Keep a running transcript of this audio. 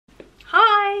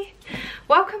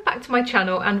Welcome back to my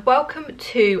channel and welcome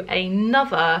to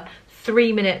another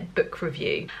 3-minute book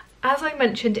review. As I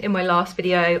mentioned in my last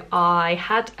video, I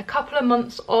had a couple of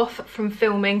months off from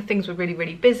filming. Things were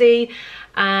really busy,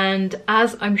 and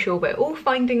as I'm sure we're all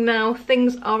finding now,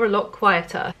 things are a lot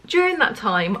quieter. During that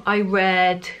time I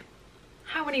read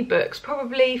how many books?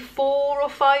 Probably 4 or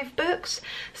 5 books.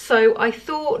 So I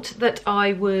thought that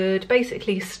I would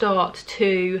basically start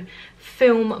to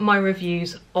film my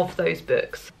reviews of those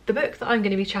books. The book that I'm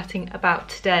going to be chatting about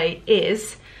today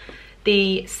is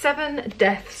The 7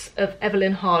 Deaths of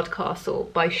Evelyn Hardcastle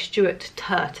by Stuart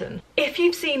Turton. If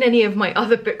you've seen any of my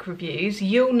other book reviews,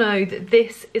 you'll know that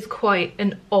this is quite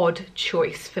an odd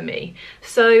choice for me.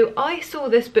 So I saw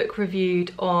this book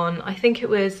reviewed on, I think it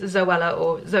was Zoella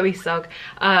or Zoe Sugg.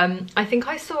 I think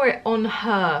I saw it on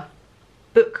her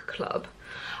book club.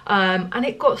 And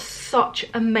it got such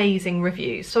amazing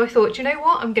reviews. So I thought, you know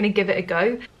what, I'm going to give it a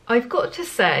go. I've got to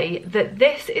say that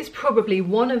this is probably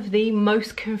one of the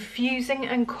most confusing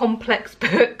and complex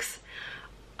books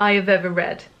I have ever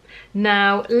read.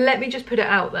 Now, let me just put it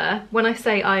out there. When I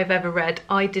say I have ever read,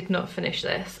 I did not finish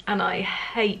this, and I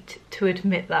hate to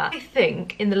admit that. I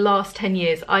think in the last 10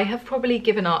 years, I have probably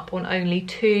given up on only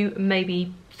 2,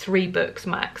 maybe 3 books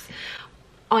max.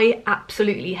 I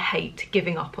absolutely hate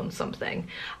giving up on something,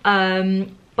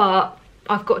 but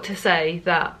I've got to say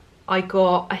that I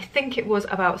think it was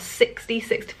about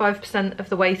 65% of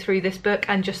the way through this book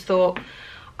and just thought,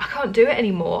 I can't do it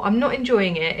anymore. I'm not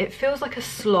enjoying it. It feels like a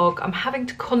slog. I'm having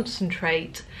to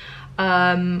concentrate.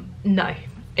 No,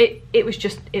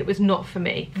 it was not for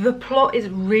me. The plot is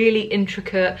really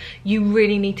intricate. You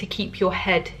really need to keep your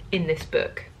head in this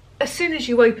book. As soon as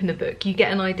you open the book, you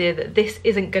get an idea that this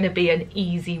isn't going to be an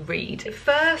easy read. The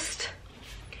first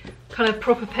kind of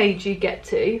proper page you get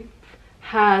to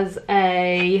has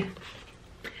a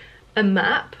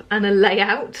map and a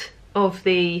layout of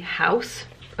the house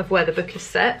of where the book is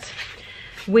set.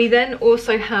 We then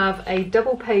also have a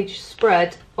double-page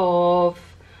spread of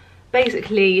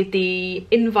basically the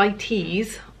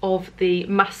invitees of the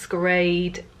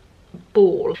masquerade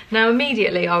ball. Now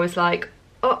immediately I was like,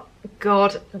 oh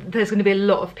God, there's going to be a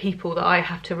lot of people that I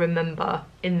have to remember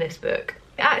in this book.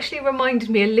 It actually reminded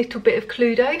me a little bit of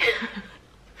Cluedo.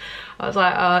 I was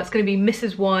like, it's going to be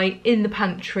Mrs. White in the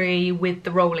pantry with the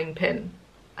rolling pin.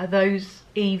 Are those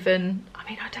even, I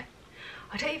mean, I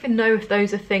don't even know if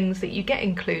those are things that you get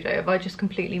in Cluedo. Have I just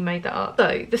completely made that up?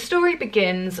 So the story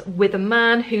begins with a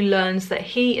man who learns that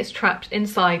he is trapped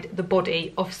inside the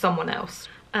body of someone else.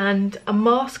 And a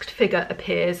masked figure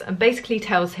appears and basically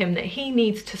tells him that he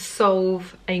needs to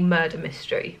solve a murder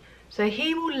mystery. So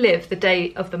he will live the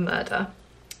day of the murder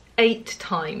 8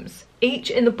 times,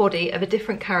 each in the body of a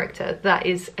different character that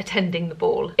is attending the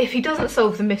ball. If he doesn't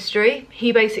solve the mystery,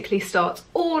 he basically starts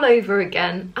all over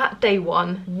again at day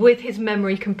 1 with his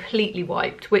memory completely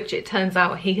wiped, which it turns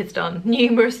out he has done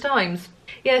numerous times.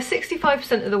 Yeah,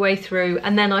 65% of the way through,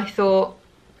 and then I thought,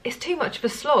 it's too much of a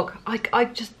slog. I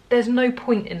just, there's no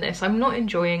point in this. I'm not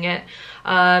enjoying it.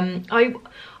 I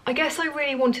guess I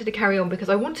really wanted to carry on because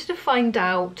I wanted to find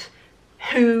out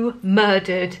who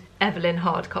murdered Evelyn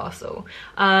Hardcastle.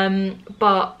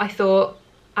 But I thought,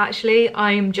 actually,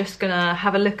 I'm just gonna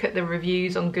have a look at the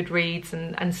reviews on Goodreads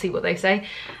and see what they say.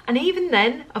 And even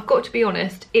then, I've got to be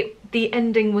honest, the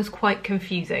ending was quite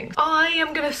confusing. I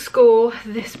am gonna score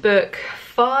this book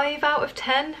 5 out of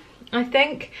 10, I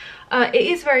think. It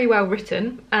is very well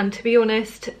written, and to be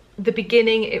honest, the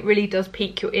beginning, it really does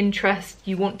pique your interest.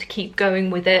 You want to keep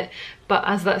going with it, but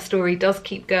as that story does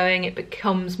keep going, it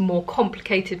becomes more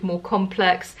complicated, more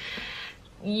complex.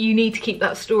 You need to keep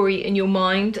that story in your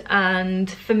mind, and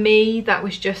for me, it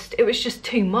was just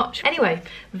too much. Anyway,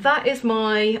 that is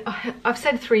I've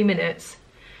said 3 minutes.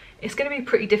 It's going to be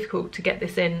pretty difficult to get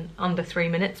this in under 3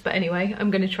 minutes, but anyway,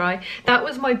 I'm going to try. That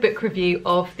was my book review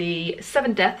of The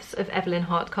 7 Deaths of Evelyn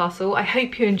Hardcastle. I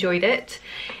hope you enjoyed it.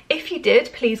 If you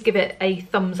did, please give it a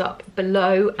thumbs up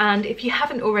below, and if you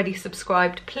haven't already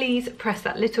subscribed, please press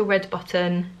that little red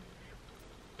button,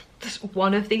 just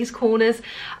one of these corners.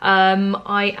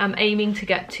 I am aiming to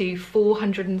get to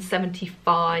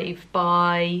 475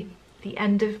 by the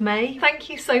end of May. Thank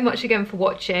you so much again for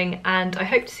watching, and I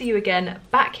hope to see you again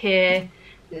back here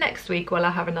next week while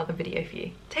I have another video for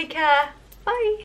you. Take care, bye!